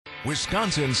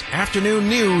Wisconsin's afternoon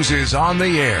news is on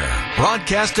the air,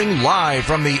 broadcasting live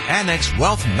from the Annex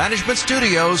Wealth Management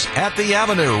Studios at the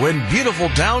Avenue in beautiful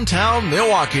downtown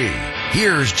Milwaukee.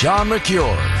 Here's John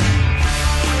McCure.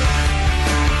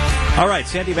 All right,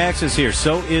 Sandy Max is here.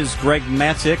 So is Greg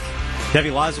Matzik.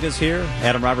 Debbie Loziga's here.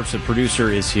 Adam Robertson,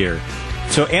 producer, is here.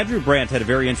 So Andrew Brandt had a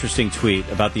very interesting tweet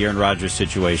about the Aaron Rodgers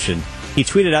situation. He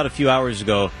tweeted out a few hours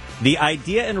ago, the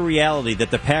idea and reality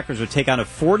that the Packers would take on a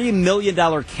 $40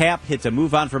 million cap hit to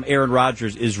move on from Aaron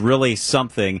Rodgers is really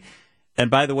something.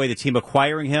 And by the way, the team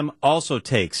acquiring him also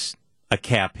takes a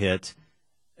cap hit.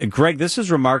 Greg, this is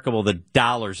remarkable, the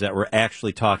dollars that we're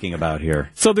actually talking about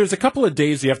here. So there's a couple of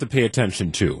days you have to pay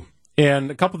attention to, and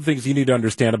a couple of things you need to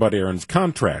understand about Aaron's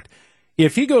contract.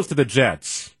 If he goes to the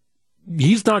Jets,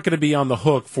 he's not going to be on the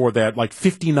hook for that like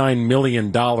 $59 million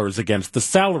against the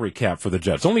salary cap for the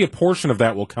Jets. Only a portion of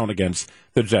that will count against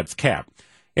the Jets cap.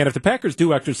 And if the Packers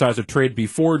do exercise a trade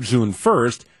before June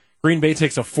 1st, Green Bay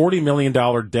takes a $40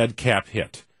 million dead cap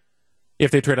hit. If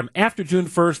they trade him after June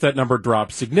 1st, that number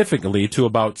drops significantly to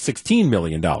about $16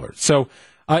 million. So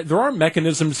there are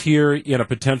mechanisms here in a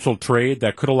potential trade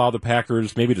that could allow the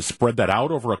Packers maybe to spread that out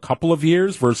over a couple of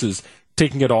years versus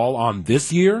taking it all on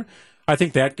this year. I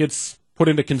think that gets put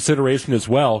into consideration as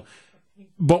well.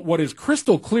 But what is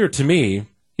crystal clear to me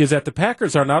is that the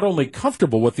Packers are not only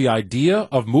comfortable with the idea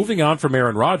of moving on from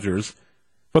Aaron Rodgers,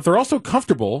 but they're also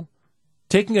comfortable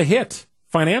taking a hit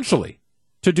financially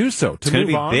to do so. It's going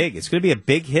to be big. It's going to be a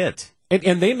big hit.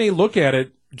 And they may look at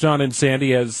it, John and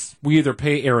Sandy, as we either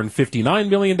pay Aaron $59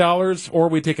 million or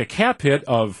we take a cap hit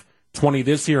of 20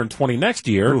 this year and 20 next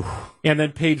year, ooh, and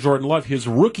then pay Jordan Love his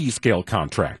rookie scale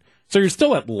contract. So you're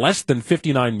still at less than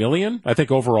 $59 million, I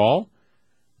think, overall.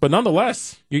 But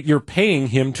nonetheless, you're paying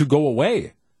him to go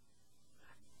away.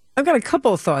 I've got a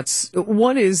couple of thoughts.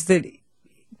 One is that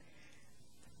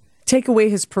take away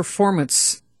his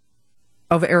performance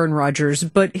of Aaron Rodgers,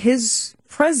 but his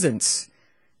presence.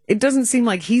 It doesn't seem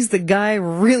like he's the guy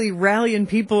really rallying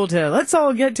people to, let's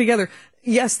all get together.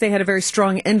 Yes, they had a very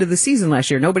strong end of the season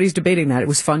last year. Nobody's debating that. It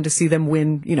was fun to see them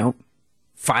win,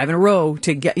 5 in a row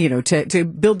to get, to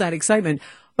build that excitement.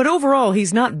 But overall,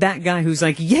 he's not that guy who's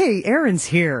like, yay, Aaron's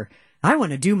here. I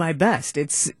want to do my best.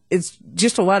 It's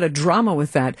just a lot of drama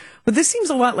with that. But this seems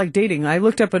a lot like dating. I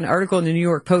looked up an article in the New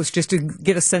York Post just to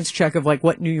get a sense check of like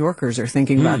what New Yorkers are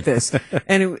thinking about this.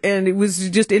 And it was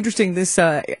just interesting. This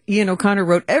Ian O'Connor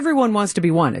wrote, everyone wants to be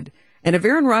wanted. And if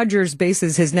Aaron Rodgers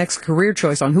bases his next career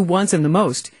choice on who wants him the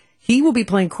most, he will be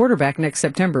playing quarterback next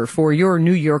September for your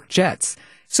New York Jets.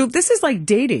 So if this is like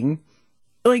dating,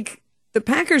 like the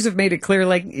Packers have made it clear,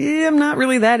 like, I'm not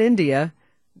really that into you.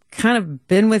 Kind of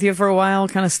been with you for a while,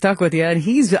 kind of stuck with you. And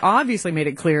he's obviously made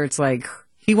it clear it's like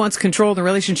he wants control of the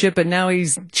relationship, and now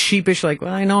he's sheepish, like,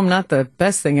 well, I know I'm not the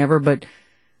best thing ever, but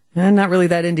I'm not really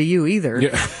that into you either.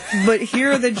 Yeah. But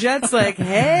here are the Jets like,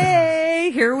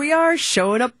 hey, here we are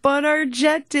showing up on our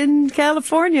jet in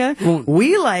California.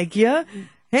 We like you.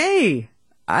 Hey.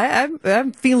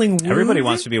 I'm feeling wooed. Everybody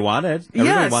wants to be wanted.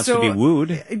 Everybody wants to be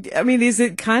wooed. I mean, is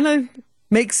it kind of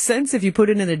makes sense if you put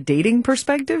it in a dating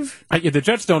perspective? The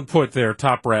Jets don't put their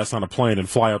top brass on a plane and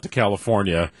fly out to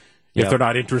California if they're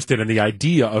not interested in the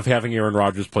idea of having Aaron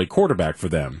Rodgers play quarterback for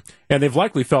them. And they've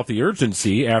likely felt the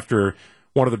urgency after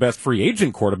one of the best free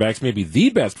agent quarterbacks, maybe the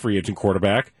best free agent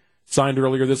quarterback, signed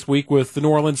earlier this week with the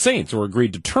New Orleans Saints, or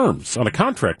agreed to terms on a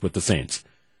contract with the Saints.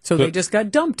 So they just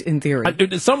got dumped, in theory.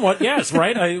 Somewhat, yes,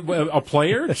 right? A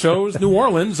player chose New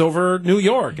Orleans over New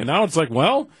York. And now it's like,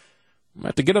 well, I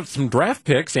have to get up some draft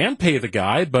picks and pay the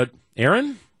guy. But,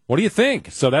 Aaron, what do you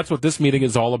think? So that's what this meeting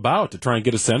is all about, to try and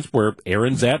get a sense where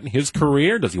Aaron's at in his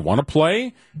career. Does he want to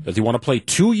play? Does he want to play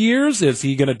 2 years? Is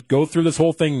he going to go through this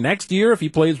whole thing next year if he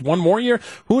plays one more year?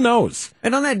 Who knows?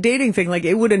 And on that dating thing, like,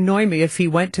 it would annoy me if he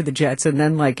went to the Jets and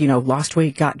then, like, lost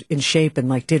weight, got in shape, and,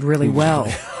 like, did really well.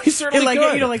 He certainly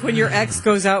could. Like when your ex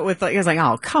goes out with, like, it's like,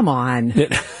 oh, come on.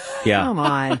 Yeah. Come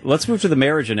on. Let's move to the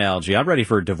marriage analogy. I'm ready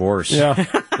for a divorce. Yeah.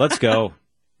 Let's go.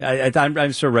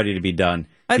 I'm so ready to be done.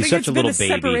 I He's think such it's a been little a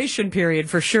separation period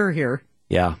for sure here.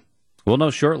 Yeah. We'll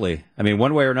know shortly. I mean,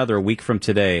 one way or another, a week from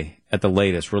today, at the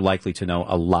latest, we're likely to know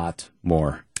a lot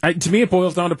more. To me, it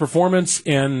boils down to performance,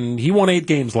 and he won 8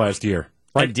 games last year.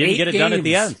 Right, and didn't get it done at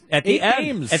the end. At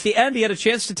the end, he had a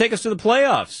chance to take us to the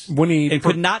playoffs. And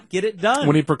could not get it done.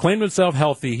 When he proclaimed himself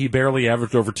healthy, he barely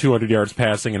averaged over 200 yards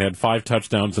passing and had 5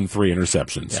 touchdowns and 3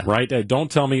 interceptions. Yeah. Right?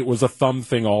 Don't tell me it was a thumb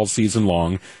thing all season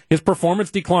long. His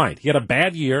performance declined. He had a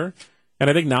bad year, and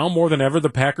I think now more than ever the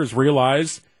Packers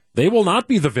realize they will not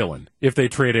be the villain if they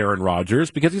trade Aaron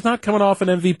Rodgers, because he's not coming off an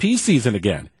MVP season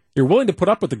again. You're willing to put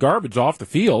up with the garbage off the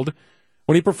field,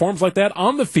 when he performs like that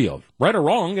on the field. Right or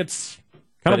wrong, it's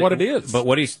kind of what it is. But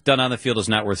what he's done on the field is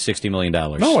not worth $60 million.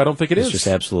 No, I don't think it's just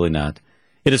absolutely not.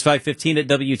 It is 5:15 at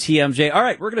WTMJ. All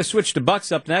right, we're going to switch to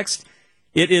Bucks up next.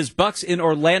 It is Bucks in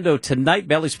Orlando tonight.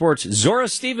 Bally Sports' Zora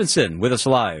Stephenson with us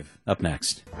live up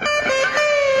next.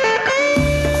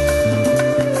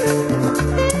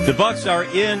 The Bucks are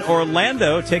in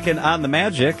Orlando taking on the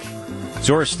Magic.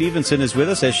 Zora Stephenson is with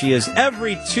us, as she is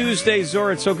every Tuesday.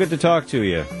 Zora, it's so good to talk to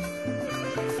you.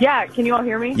 Yeah, can you all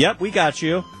hear me? Yep, we got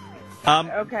you.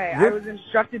 Okay, I was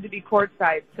instructed to be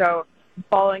courtside, so I'm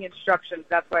following instructions.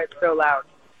 That's why it's so loud.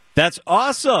 That's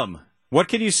awesome. What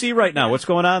can you see right now? What's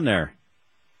going on there?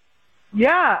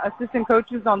 Yeah, assistant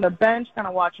coaches on the bench kind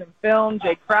of watching film.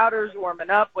 Jay Crowder's warming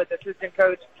up with assistant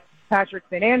coach Patrick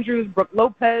St. Andrews. Brooke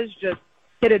Lopez just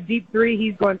hit a deep three.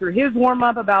 He's going through his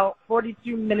warm-up, about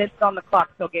 42 minutes on the clock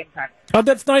till game time. Oh,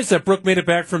 that's nice that Brooke made it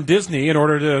back from Disney in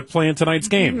order to play in tonight's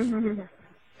game.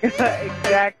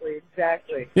 Exactly.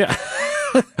 Yeah.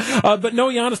 But no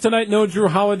Giannis tonight, no Drew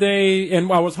Holiday,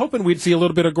 and I was hoping we'd see a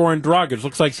little bit of Goran Dragic.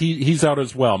 Looks like he's out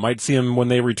as well. Might see him when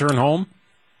they return home.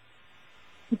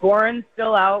 Goran's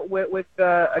still out with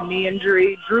a knee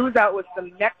injury. Drew's out with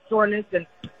some neck soreness, and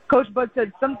Coach Bud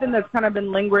said something that's kind of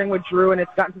been lingering with Drew, and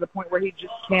it's gotten to the point where he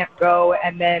just can't go.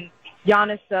 And then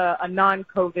Giannis, a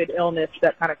non-COVID illness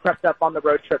that kind of crept up on the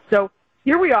road trip. So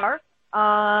here we are.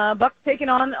 Bucks taking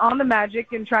on the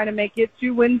Magic and trying to make it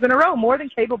 2 wins in a row, more than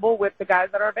capable with the guys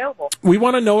that are available. We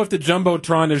want to know if the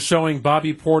Jumbotron is showing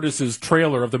Bobby Portis's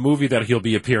trailer of the movie that he'll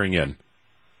be appearing in.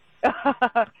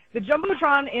 The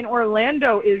Jumbotron in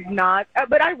Orlando is not,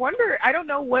 but I wonder, I don't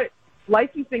know what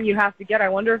licensing you have to get. I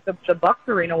wonder if the Bucks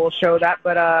Arena will show that,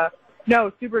 but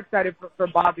no, super excited for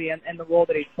Bobby and the role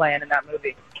that he's playing in that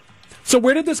movie. So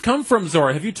where did this come from,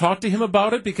 Zora? Have you talked to him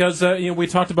about it? Because we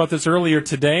talked about this earlier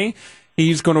today.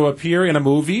 He's going to appear in a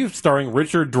movie starring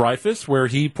Richard Dreyfuss, where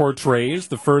he portrays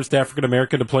the first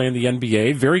African-American to play in the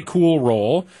NBA. Very cool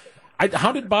role.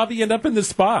 How did Bobby end up in this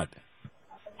spot?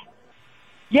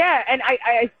 Yeah, and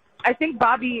I think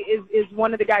Bobby is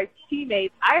one of the guy's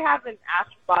teammates. I haven't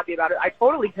asked Bobby about it. I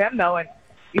totally can, though, and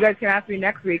you guys can ask me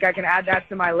next week. I can add that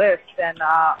to my list, and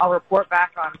I'll report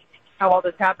back on how all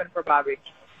this happened for Bobby.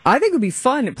 I think it would be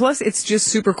fun. Plus, it's just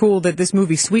super cool that this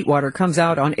movie Sweetwater comes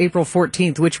out on April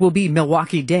 14th, which will be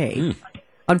Milwaukee Day.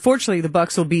 Unfortunately, the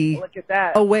Bucks will be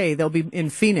away. They'll be in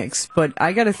Phoenix. But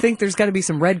I got to think there's got to be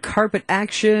some red carpet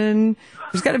action.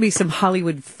 There's got to be some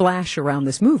Hollywood flash around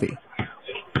this movie.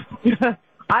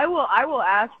 I will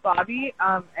ask Bobby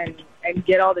and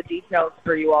get all the details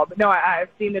for you all. But no, I've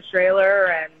seen the trailer,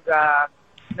 and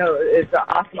no, it's an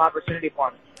awesome opportunity for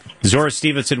him. Zora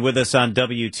Stephenson with us on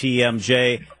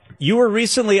WTMJ. You were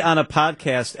recently on a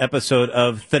podcast episode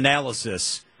of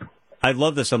Thanalysis. I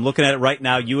love this. I'm looking at it right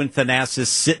now. You and Thanasis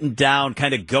sitting down,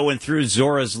 kind of going through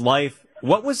Zora's life.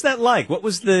 What was that like? What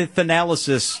was the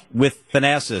Thanalysis with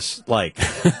Thanasis like?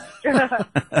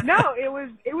 No,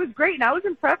 it was great, and I was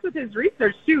impressed with his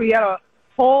research too. He had a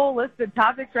whole list of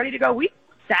topics ready to go. We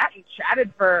sat and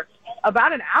chatted for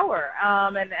about an hour,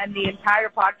 and the entire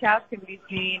podcast can be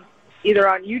seen either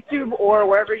on YouTube or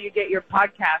wherever you get your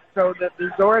podcast. So the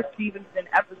Zora Stephenson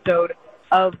episode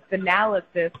of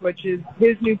Thanalysis, which is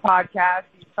his new podcast,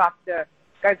 he's talked to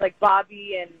guys like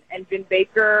Bobby and Vin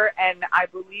Baker, and I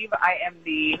believe I am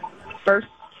the first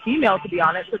female to be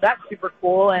on it, so that's super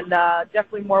cool, and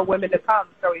definitely more women to come,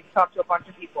 so he's talked to a bunch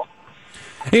of people.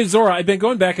 Hey, Zora, I've been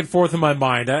going back and forth in my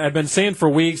mind. I've been saying for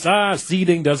weeks,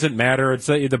 seeding doesn't matter. It's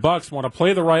the Bucks want to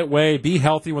play the right way, be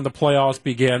healthy when the playoffs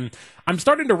begin. I'm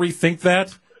starting to rethink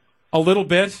that a little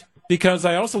bit because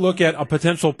I also look at a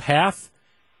potential path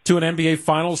to an NBA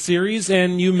Finals series,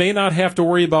 and you may not have to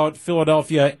worry about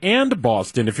Philadelphia and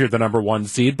Boston if you're the number 1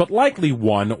 seed, but likely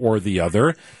one or the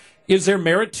other. Is there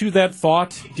merit to that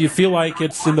thought? Do you feel like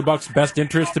it's in the Bucks' best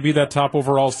interest to be that top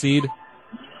overall seed?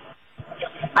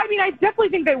 I mean, I definitely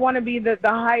think they want to be the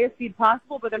highest seed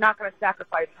possible, but they're not going to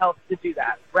sacrifice health to do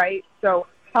that, right? So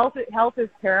health is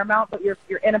paramount, but you're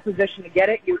in a position to get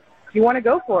it. You want to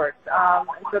go for it. And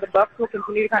so the Bucks will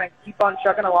continue to kind of keep on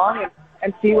chugging along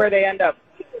and see where they end up.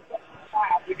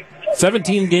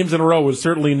 17 games in a row was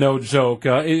certainly no joke.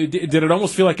 Did it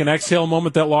almost feel like an exhale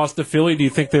moment, that loss to Philly? Do you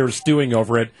think they were stewing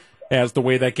over it as the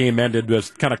way that game ended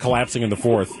was kind of collapsing in the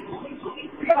fourth?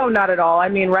 No, not at all. I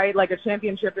mean, right, like a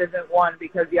championship isn't won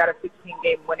because you had a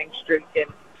 16-game winning streak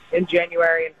in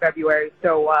January and February.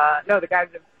 So, no, the guys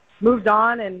have moved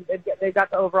on, and they've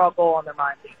got the overall goal on their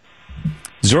mind.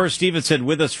 Zora Stephenson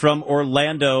with us from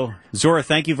Orlando. Zora,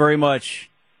 thank you very much.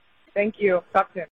 Thank you. Talk soon.